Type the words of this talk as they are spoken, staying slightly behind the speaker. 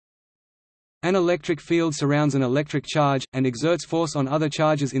An electric field surrounds an electric charge, and exerts force on other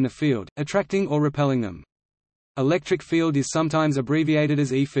charges in the field, attracting or repelling them. Electric field is sometimes abbreviated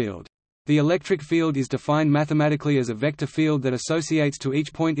as E-field. The electric field is defined mathematically as a vector field that associates to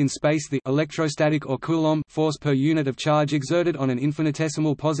each point in space the electrostatic or Coulomb force per unit of charge exerted on an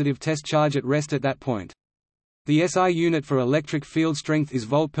infinitesimal positive test charge at rest at that point. The SI unit for electric field strength is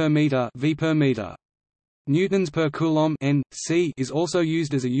volt per meter, V per meter. Newtons per coulomb N, C is also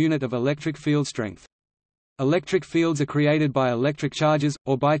used as a unit of electric field strength. Electric fields are created by electric charges,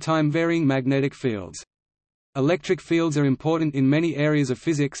 or by time-varying magnetic fields. Electric fields are important in many areas of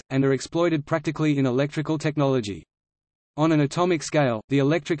physics, and are exploited practically in electrical technology. On an atomic scale, the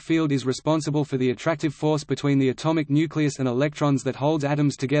electric field is responsible for the attractive force between the atomic nucleus and electrons that holds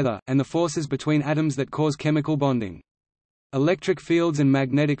atoms together, and the forces between atoms that cause chemical bonding. Electric fields and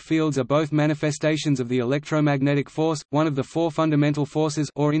magnetic fields are both manifestations of the electromagnetic force, one of the four fundamental forces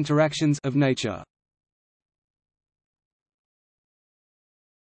or interactions of nature.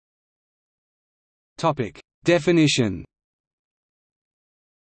 Topic: Definition.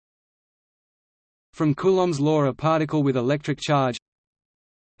 From Coulomb's law, a particle with electric charge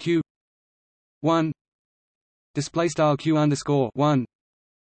q 1 display style q underscore 1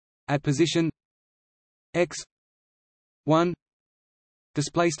 at position x 1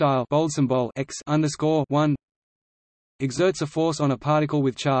 display style bold symbol x underscore 1 exerts a force on a particle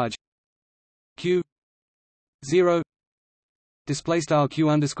with charge q 0 display style q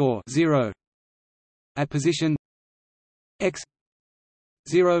underscore 0 at position x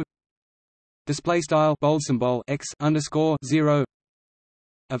 0 display style bold symbol x underscore 0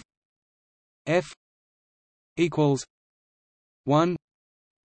 of f equals 1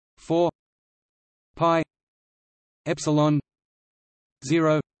 4 pi epsilon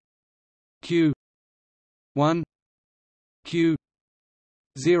 0 q 1 q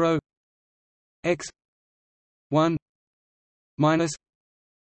 0 x 1 minus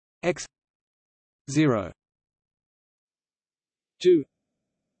x 0 2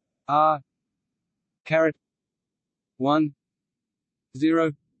 r caret 1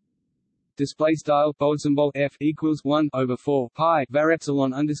 0 display style bold symbol f equals 1 over 4 pi var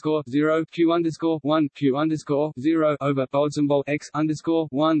epsilon underscore 0 q underscore 1 q underscore 0 over bold symbol x underscore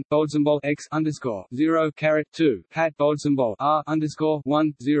 1 bold symbol x underscore 0 caret 2 hat bold symbol r underscore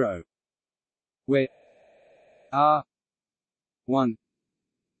 1 0, where r 1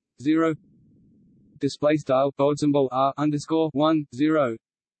 0 display style bold symbol r underscore 1 0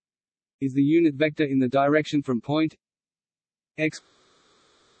 is the unit vector in the direction from point x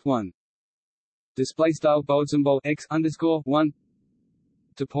 1 display style bold symbol x underscore 1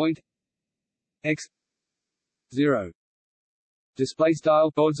 to point x 0 display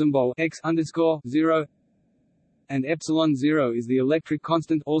style bold symbol x underscore 0, and epsilon 0 is the electric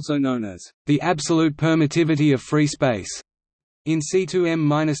constant, also known as the absolute permittivity of free space in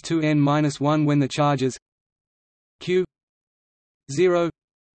C2m-2n-1 when the charges q 0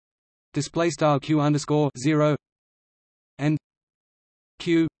 display style q underscore 0 and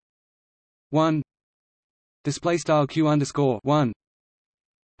q 1 display style q underscore 1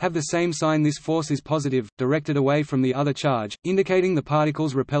 have the same sign. This force is positive, directed away from the other charge, indicating the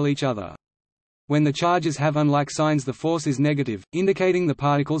particles repel each other. When the charges have unlike signs, the force is negative, indicating the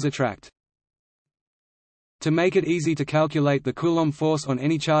particles attract. To make it easy to calculate the Coulomb force on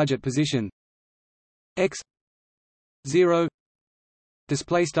any charge at position x 0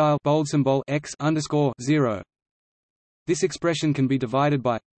 display style bold symbol x underscore 0, this expression can be divided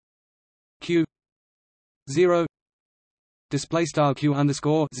by q 0 display style q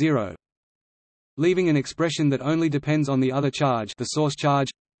underscore 0, leaving an expression that only depends on the other charge, the source charge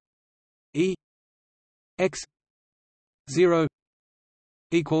e x 0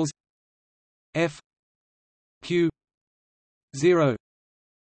 equals f q 0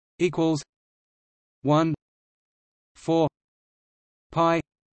 equals 1 4 pi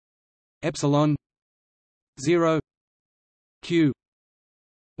epsilon 0 q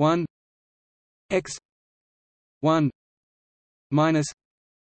 1 x 1 minus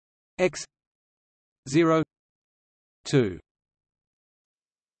x 0 2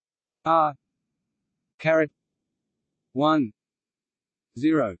 r caret 1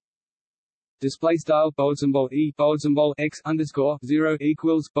 0 display style bold symbol e bold symbol x underscore 0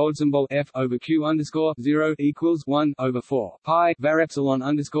 equals bold symbol f over q underscore 0 equals 1 over 4 pi var epsilon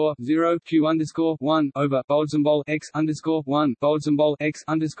underscore 0 q underscore 1 over bold symbol x underscore 1 bold symbol x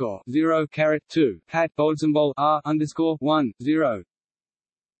underscore 0 caret 2 hat bold symbol r underscore 1 0.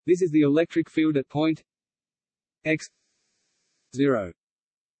 This is the electric field at point x 0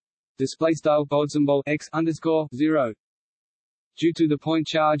 display style bold symbol x underscore 0. Due to the point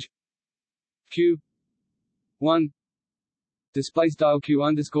charge q 1 display style q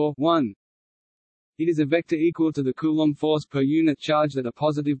underscore 1. It is a vector equal to the Coulomb force per unit charge that a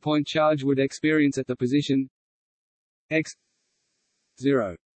positive point charge would experience at the position x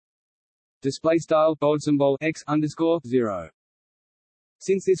 0. Display style bold symbol x underscore 0.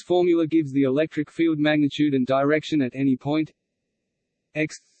 Since this formula gives the electric field magnitude and direction at any point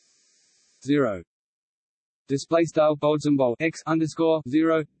x 0. Display style bold symbol x underscore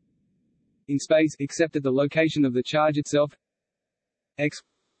 0 in space, except at the location of the charge itself x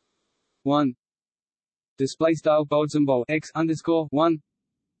 1. Display style bold symbol x underscore 1,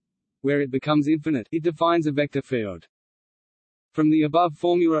 where it becomes infinite, it defines a vector field. From the above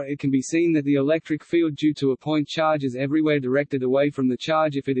formula it can be seen that the electric field due to a point charge is everywhere directed away from the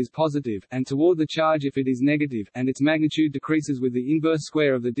charge if it is positive, and toward the charge if it is negative, and its magnitude decreases with the inverse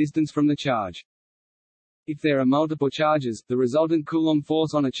square of the distance from the charge. If there are multiple charges, the resultant Coulomb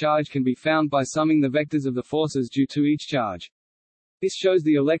force on a charge can be found by summing the vectors of the forces due to each charge. This shows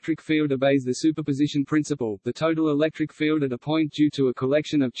the electric field obeys the superposition principle. The total electric field at a point due to a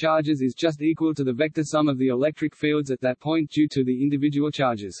collection of charges is just equal to the vector sum of the electric fields at that point due to the individual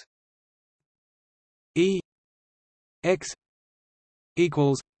charges. E x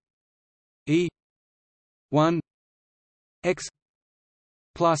equals E 1 x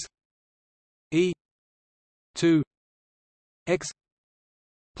plus E 2 x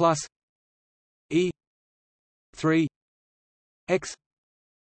plus E 3 x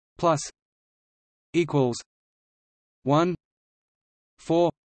plus equals 1 4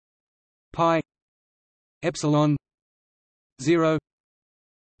 pi epsilon 0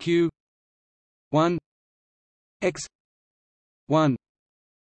 q 1 x 1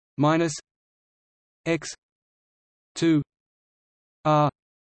 minus x 2 r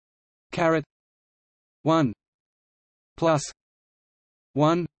caret 1 plus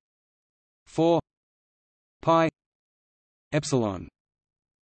 1 4 pi epsilon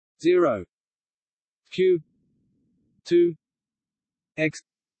 0 q 2 x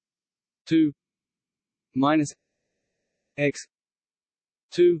 2 minus x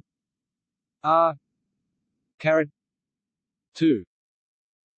 2 r caret 2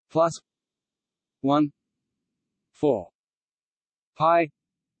 plus 1 4 pi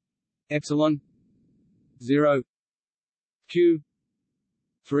epsilon 0 q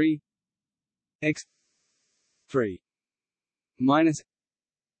 3 x 3 minus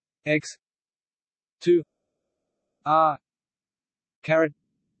x 2 r caret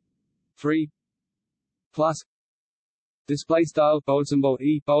 3 plus display style bold symbol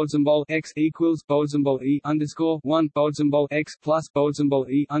x equals bold symbol E underscore 1 bold symbol x plus bold symbol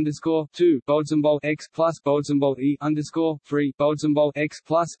E underscore 2 bold symbol x plus bold symbol E underscore 3 bold symbol x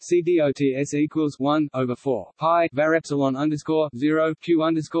plus CDOTS equals 1 over 4 pi var epsilon underscore 0 q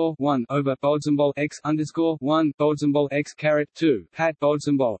underscore 1 over bold symbol x underscore 1 bold symbol x caret 2 hat bold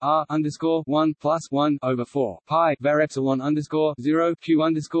symbol R underscore 1 plus 1 over 4 pi var epsilon underscore 0 q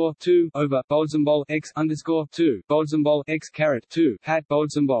underscore 2 over bold symbol x underscore 2 bold symbol x caret 2 hat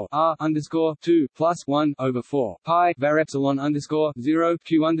bold symbol R underscore 2 plus 1 over 4 pi var epsilon underscore 0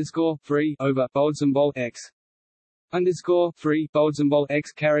 q underscore 3 over bold symbol x underscore 3 bold symbol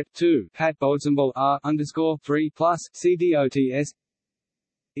x caret 2 hat bold symbol R underscore 3 plus CDOTS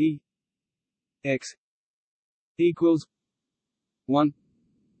E x equals 1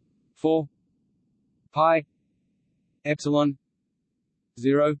 4 pi epsilon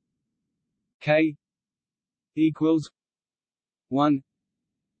 0 k equals 1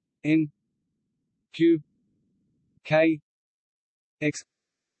 n q k x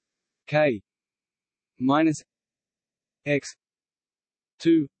k minus x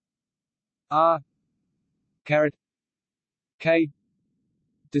 2 r caret k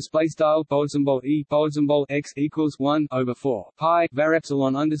display style bold symbol x equals 1 over 4 pi var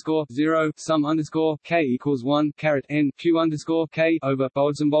epsilon underscore 0 sum underscore k equals 1 caret n q underscore k over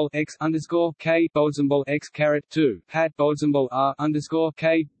bold symbol x underscore k bold symbol x caret 2 hat bold symbol R underscore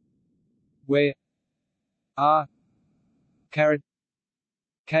k, where R caret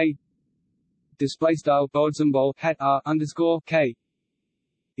k display style bold symbol hat R underscore k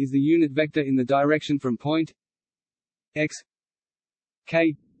is the unit vector in the direction from point x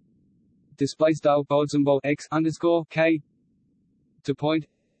k display style bold symbol x underscore k to point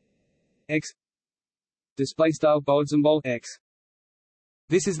x display style bold symbol x.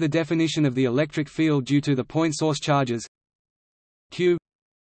 This is the definition of the electric field due to the point source charges q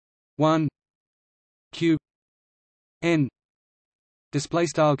 1 q n display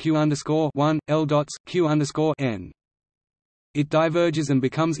style q underscore 1 l dots q underscore n. It diverges and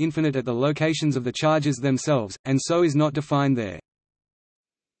becomes infinite at the locations of the charges themselves, and so is not defined there.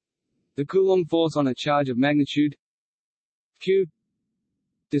 The Coulomb force on a charge of magnitude q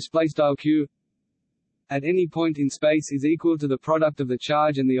q at any point in space is equal to the product of the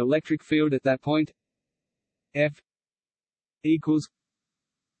charge and the electric field at that point. F equals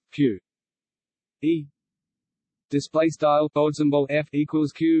q e display style bold symbol F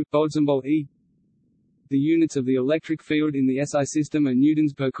equals q bold symbol e. The units of the electric field in the SI system are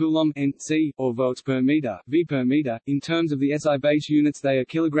newtons per coulomb (Nc) or volts per meter (V per meter). In terms of the SI base units, they are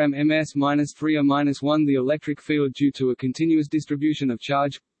kilogram ms -3 or -1. The electric field due to a continuous distribution of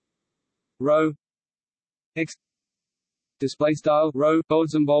charge ρ x display style ρ bold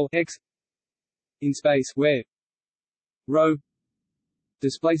symbol x in space, where ρ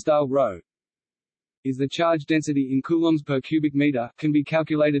display style ρ is the charge density in coulombs per cubic meter, can be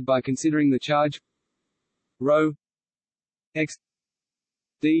calculated by considering the charge ρ x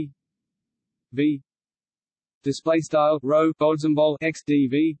d v display style ρ bold symbol x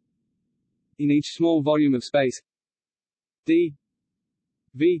dv in each small volume of space d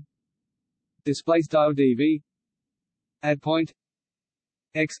v display style dv at point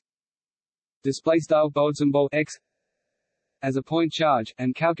x display style bold symbol x as a point charge,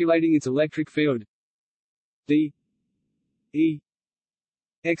 and calculating its electric field d e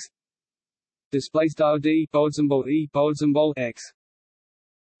x display style d bold symbol e bold symbol x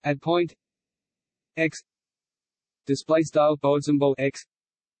at point x display style bold symbol x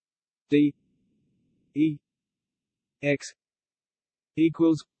d e x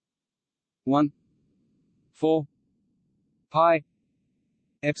equals 1 4 pi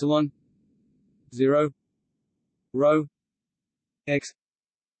epsilon 0 rho x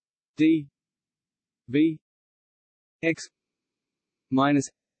d v x minus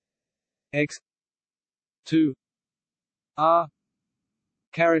x 2 r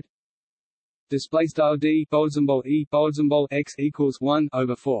caret display style d bold symbol e bold symbol x equals 1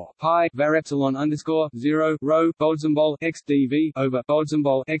 over 4 pi var epsilon underscore 0 rho bold symbol x dv over bold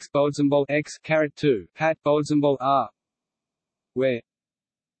symbol x caret 2 hat bold symbol r, where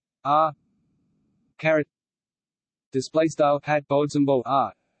r caret display style hat bold symbol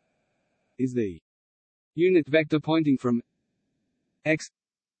r is the unit vector pointing from x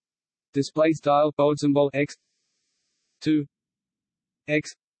display style bold symbol x to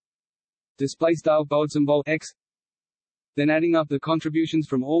x display style bold symbol x, then adding up the contributions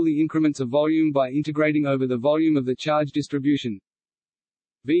from all the increments of volume by integrating over the volume of the charge distribution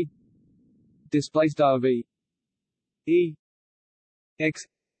v display style v e x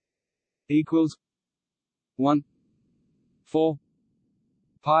equals 1 4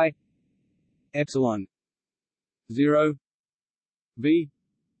 pi epsilon 0 v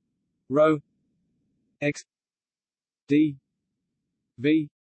rho x d v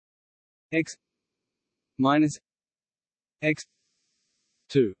x minus x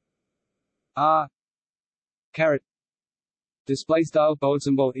 2 r caret display style bold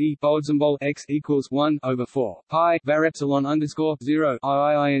symbol e bold symbol x equals 1 over 4 pi var epsilon underscore 0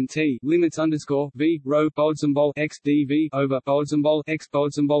 iint limits underscore v rho bold symbol x dv over bold symbol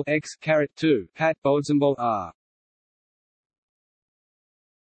x caret 2 hat bold symbol r.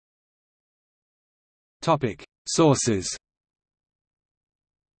 Topic Sources.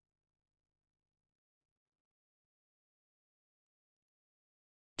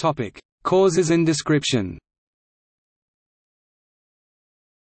 Topic Causes and description.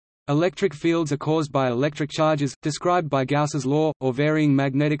 Electric fields are caused by electric charges, described by Gauss's law, or varying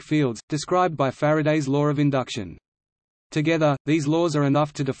magnetic fields, described by Faraday's law of induction. Together, these laws are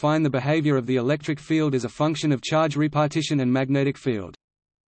enough to define the behavior of the electric field as a function of charge repartition and magnetic field.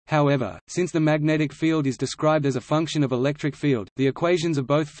 However, since the magnetic field is described as a function of electric field, the equations of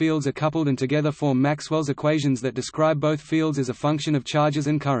both fields are coupled and together form Maxwell's equations that describe both fields as a function of charges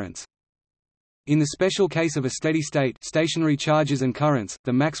and currents. In the special case of a steady state, stationary charges and currents,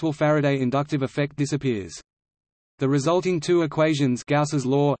 the Maxwell-Faraday inductive effect disappears. The resulting two equations, Gauss's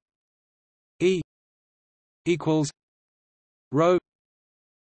law E equals rho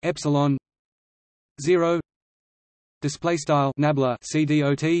epsilon 0 display style nabla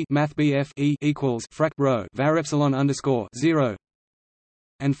CDOT math BF E equals frac rho var epsilon underscore 0,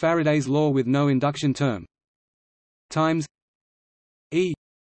 and Faraday's law with no induction term times E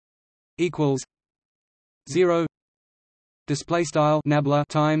equals 0 display style nabla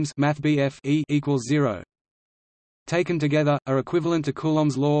times math BF E equals 0, taken together are equivalent to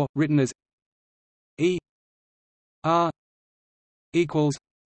Coulomb's law, written as E R equals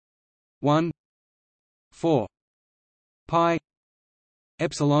 1 4 pi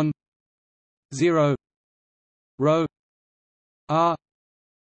epsilon 0 rho r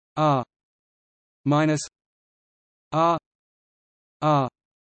r minus r r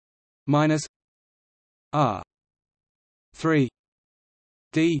minus r 3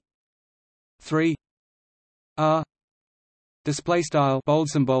 d 3 r. Display style bold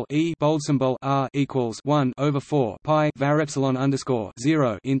symbol r equals 1 over 4 pi var epsilon underscore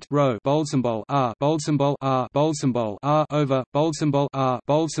 0 int rho bold symbol r over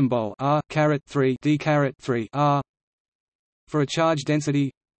bold symbol r caret 3 d caret 3 r for a charge density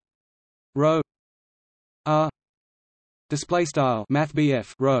rho r. Display style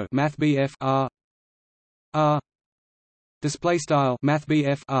mathbf rho mathbf r r. Display style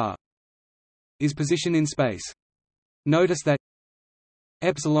mathbf r is position in space. Notice that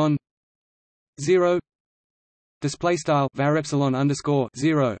epsilon 0 display style var epsilon underscore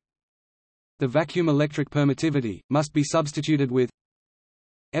 0. The vacuum electric permittivity must be substituted with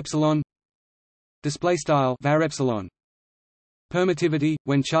epsilon display style var epsilon permittivity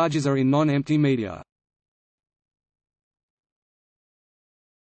when charges are in non-empty media.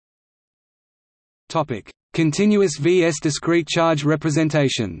 Topic: Continuous vs discrete charge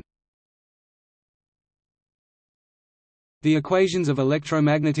representation. The equations of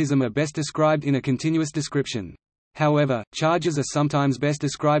electromagnetism are best described in a continuous description. However, charges are sometimes best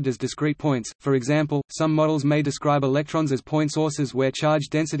described as discrete points. For example, some models may describe electrons as point sources where charge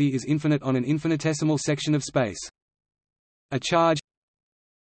density is infinite on an infinitesimal section of space. A charge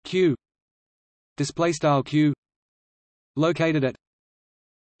q q located at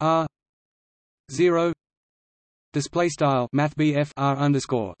r 0 mathbf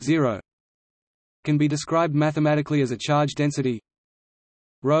r 0 can be described mathematically as a charge density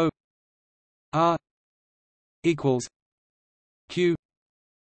rho r equals q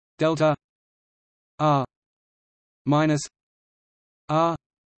delta r minus r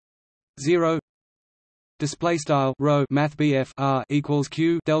 0 display style rho mathbf r equals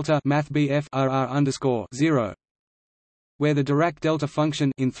q delta mathbf r 0 where the Dirac delta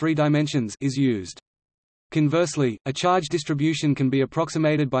function in 3 dimensions is used. Conversely, a charge distribution can be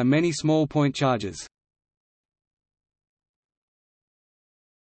approximated by many small point charges.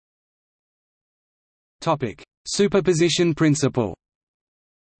 Topic: Superposition principle.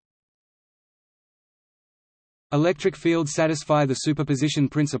 Electric fields satisfy the superposition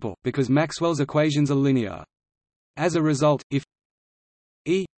principle because Maxwell's equations are linear. As a result, if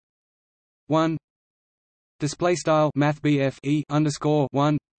E1 display style mathbf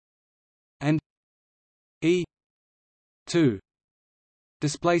E_1 and E2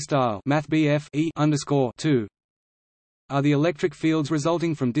 display style mathbf E_2 are the electric fields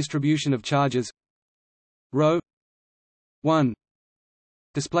resulting from distribution of charges rho 1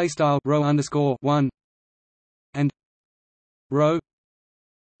 display style rho_1 and rho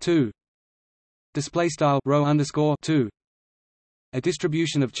 2 display style rho_2 a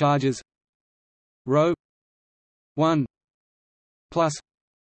distribution of charges rho 1 plus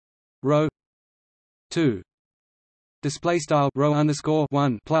rho 2 display style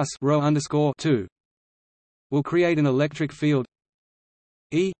rho_1 plus rho_2 will create an electric field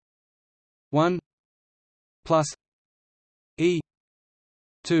E1 plus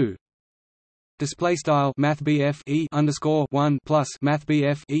E2 display style mathbf E_1 plus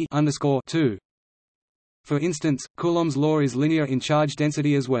mathbf E_2. For instance, Coulomb's law is linear in charge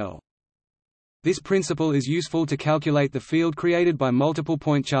density as well. This principle is useful to calculate the field created by multiple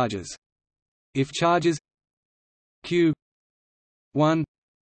point charges. If charges q1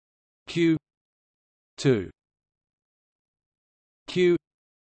 q2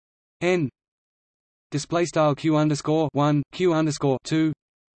 qn display style q_1 q_2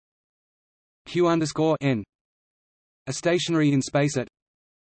 q_n are stationary in space at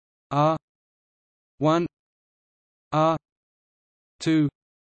r1 r2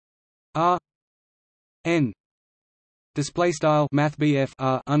 rn display style mathbf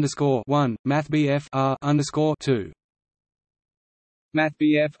r_1 mathbf r_2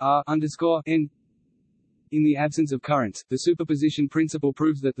 mathbf r_n. In the absence of currents, the superposition principle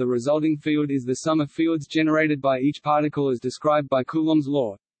proves that the resulting field is the sum of fields generated by each particle as described by Coulomb's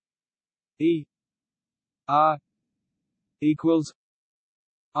law. E r equals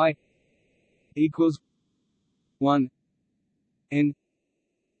I equals 1 n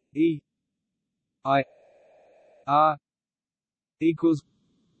E I r equals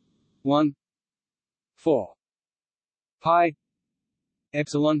 1 4 pi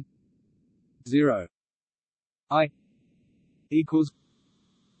epsilon 0 I equals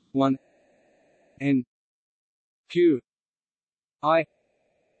 1 n q I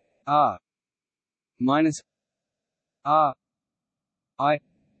r minus r I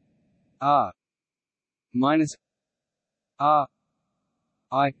r minus r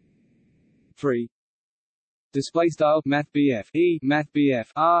I 3 display style math BF E math BF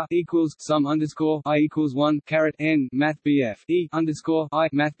R equals sum underscore I equals 1 caret N math BF E underscore I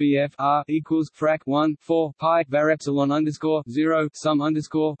math BF R equals frac 1 4 pi var epsilon underscore 0 sum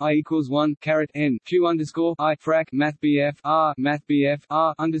underscore I equals 1 caret N Q underscore I frac math BF R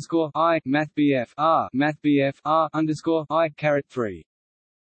underscore I math BF R underscore I caret 3.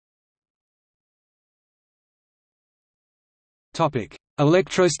 Topic: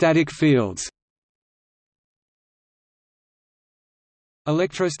 Electrostatic fields.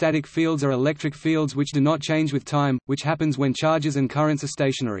 Electrostatic fields are electric fields which do not change with time, which happens when charges and currents are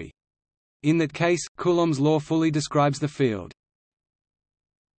stationary. In that case, Coulomb's law fully describes the field.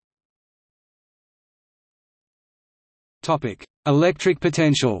 Topic: Electric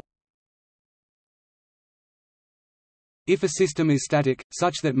potential. If a system is static,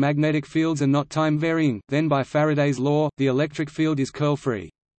 such that magnetic fields are not time-varying, then by Faraday's law, the electric field is curl-free.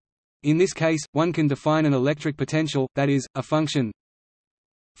 In this case, one can define an electric potential, that is, a function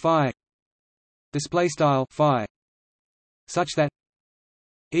phi phi such that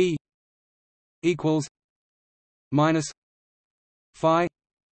E equals minus phi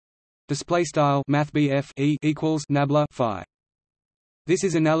mathbf E equals nabla phi. This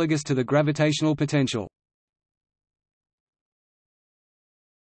is analogous to the gravitational potential.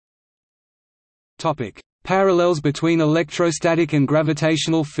 Topic: Parallels between electrostatic and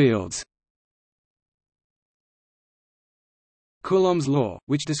gravitational fields. Coulomb's law,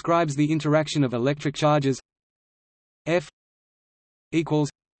 which describes the interaction of electric charges F equals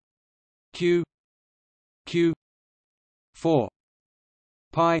Q 4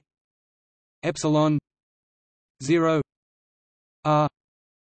 pi epsilon 0 R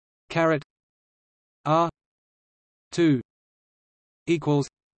caret R 2 equals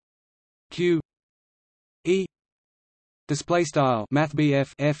Q E display style math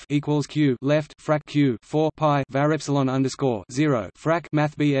F equals Q left frac Q 4 pi var epsilon underscore 0 frac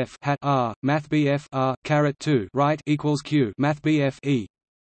math hat R caret 2 right equals Q math E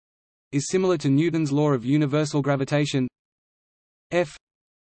is similar to Newton's law of universal gravitation. F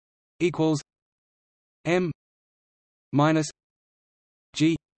equals m minus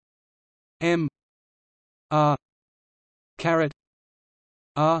G m R caret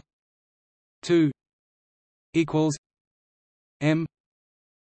R 2 equals M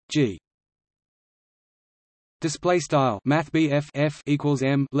G. Display style math F equals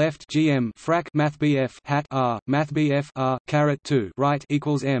M left GM frac math hat R caret 2 right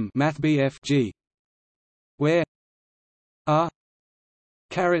equals M math G, where R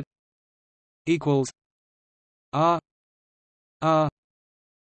caret equals R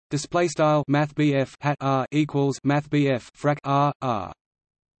display style math hat R equals math frac R.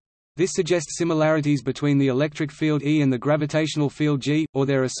 This suggests similarities between the electric field E and the gravitational field G, or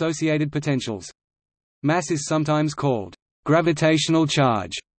their associated potentials. Mass is sometimes called gravitational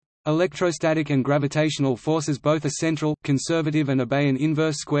charge. Electrostatic and gravitational forces both are central, conservative and obey an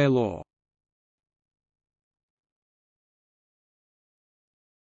inverse square law.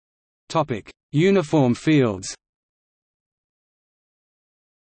 Uniform fields.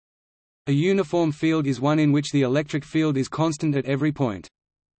 A uniform field is one in which the electric field is constant at every point.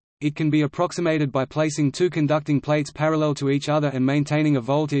 It can be approximated by placing two conducting plates parallel to each other and maintaining a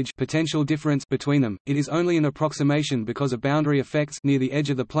voltage potential difference between them. It is only an approximation because of boundary effects near the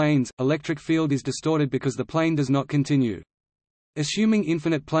edge of the planes. Electric field is distorted because the plane does not continue. Assuming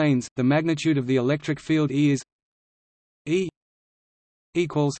infinite planes, the magnitude of the electric field E is E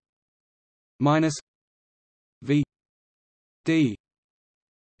equals minus V D.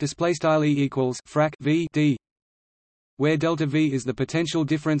 Display style E equals frac V D, where delta V is the potential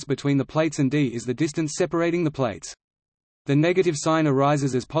difference between the plates and D is the distance separating the plates. The negative sign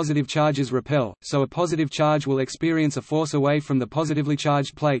arises as positive charges repel, so a positive charge will experience a force away from the positively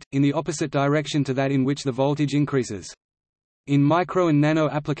charged plate, in the opposite direction to that in which the voltage increases. In micro and nano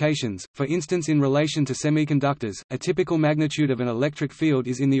applications, for instance in relation to semiconductors, a typical magnitude of an electric field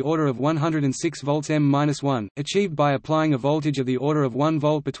is in the order of 106 volts m-1, achieved by applying a voltage of the order of 1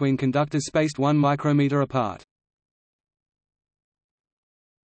 volt between conductors spaced 1 micrometer apart.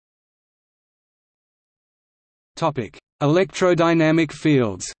 Electrodynamic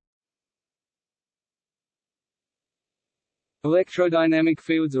fields. Electrodynamic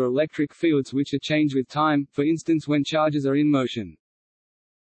fields are electric fields which change with time, for instance when charges are in motion.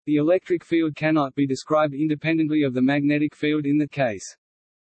 The electric field cannot be described independently of the magnetic field in that case.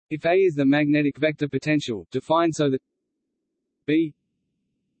 If A is the magnetic vector potential, defined so that B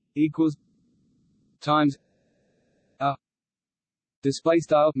equals times A display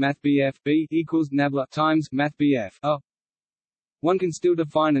style math B equals nabla times math A, one can still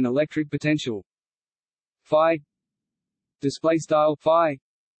define an electric potential phi display style phi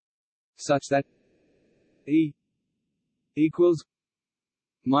such that E equals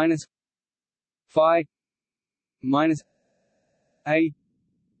minus phi minus a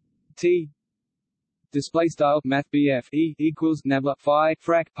t display style math E equals nabla phi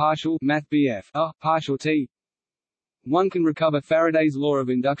frac partial math partial t. One can recover Faraday's law of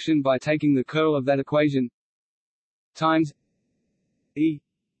induction by taking the curl of that equation times E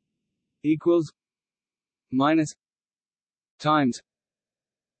equals minus times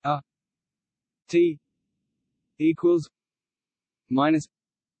a t equals minus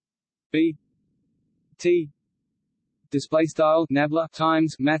b t display style nabla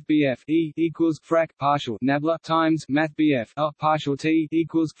times math E equals frac partial nabla times math a partial t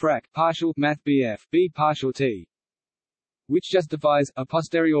equals frac partial math b partial t, which justifies a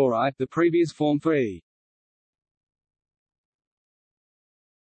posteriori the previous form for E.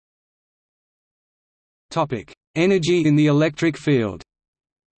 Topic: Energy in the electric field.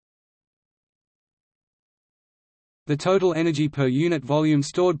 The total energy per unit volume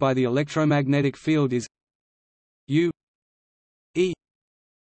stored by the electromagnetic field is U E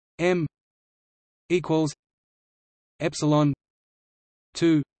M equals epsilon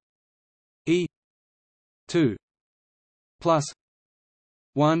 2 E 2 plus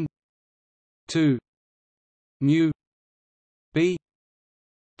 1 2 mu B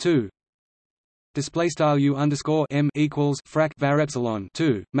 2. Display style U underscore M equals frac var epsilon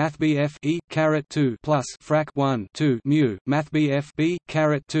 2 math BF E caret 2 plus frac 1 2 mu math BF B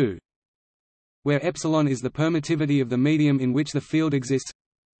caret 2, where epsilon is the permittivity of the medium in which the field exists.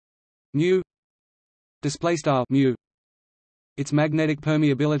 Mu display style mu its magnetic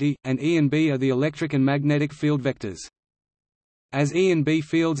permeability, and E and B are the electric and magnetic field vectors. As E and B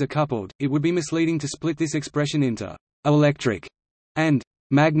fields are coupled, it would be misleading to split this expression into electric and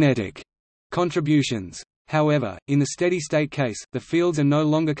magnetic contributions. However, in the steady-state case, the fields are no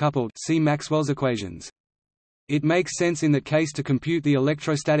longer coupled. See Maxwell's equations. It makes sense in that case to compute the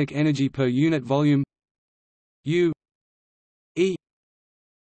electrostatic energy per unit volume U E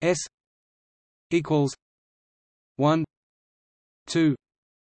S equals 1 2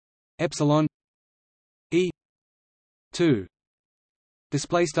 epsilon E 2.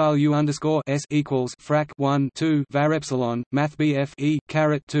 Display style U underscore S equals frac 1 2 var epsilon math BF E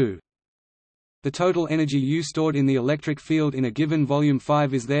caret 2. The total energy U stored in the electric field in a given volume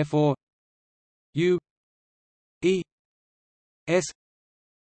 5 is therefore U E S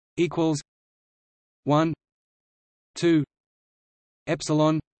equals 1 2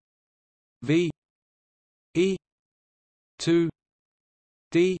 epsilon V E 2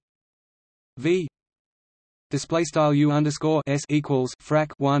 D V. Display style U underscore S equals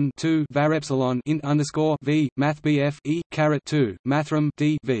frac 1 2 var epsilon int underscore V math BF E caret 2 mathrm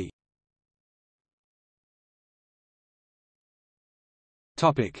D V.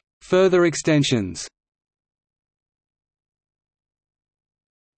 Topic: Further extensions.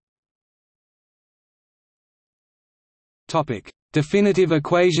 Topic: Definitive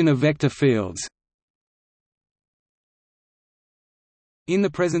equation of vector fields. In the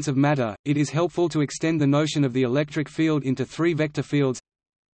presence of matter, it is helpful to extend the notion of the electric field into three vector fields: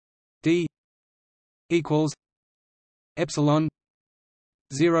 D equals epsilon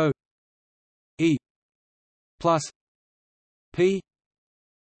 0 E plus P.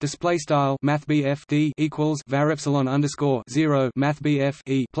 Display style math BF D equals var epsilon underscore 0 math BF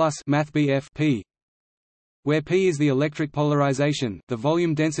E plus math BF P, where P is the electric polarization, the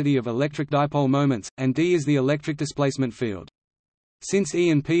volume density of electric dipole moments, and D is the electric displacement field. Since E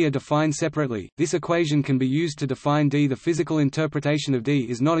and P are defined separately, this equation can be used to define D. The physical interpretation of D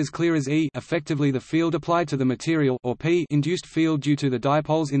is not as clear as E, effectively the field applied to the material, or P, induced field due to the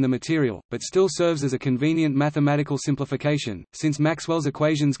dipoles in the material, but still serves as a convenient mathematical simplification, since Maxwell's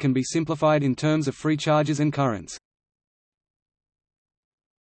equations can be simplified in terms of free charges and currents.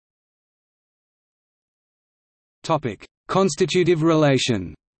 Topic: Constitutive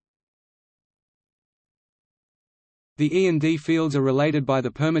relation. The E and D fields are related by the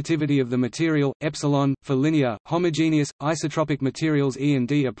permittivity of the material, epsilon. For linear, homogeneous, isotropic materials E and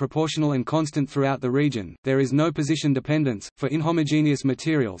D are proportional and constant throughout the region. There is no position dependence. For inhomogeneous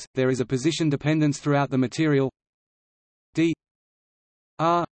materials, there is a position dependence throughout the material. D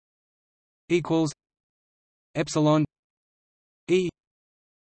R equals epsilon E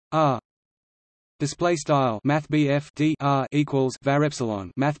R. Display style math BF D R equals var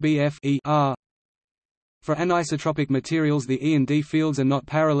epsilon math BF E R. For anisotropic materials, the E and D fields are not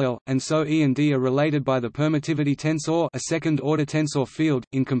parallel, and so E and D are related by the permittivity tensor, a second-order tensor field,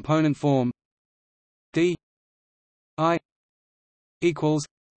 in component form. D I equals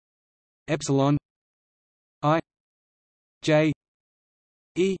epsilon I J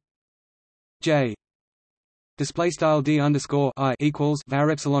E J display style d underscore I equals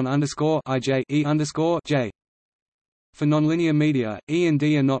var epsilon underscore I J E underscore J. For nonlinear media, E and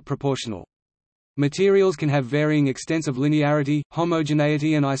D are not proportional. Materials can have varying extents of linearity,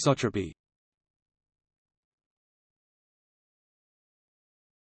 homogeneity and isotropy.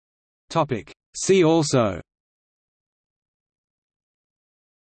 See also: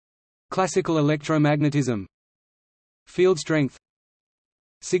 Classical electromagnetism, Field strength,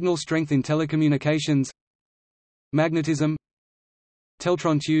 Signal strength in telecommunications, Magnetism,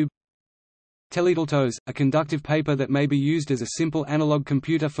 Teltron tube, Teledeltos, a conductive paper that may be used as a simple analog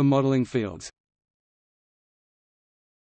computer for modeling fields.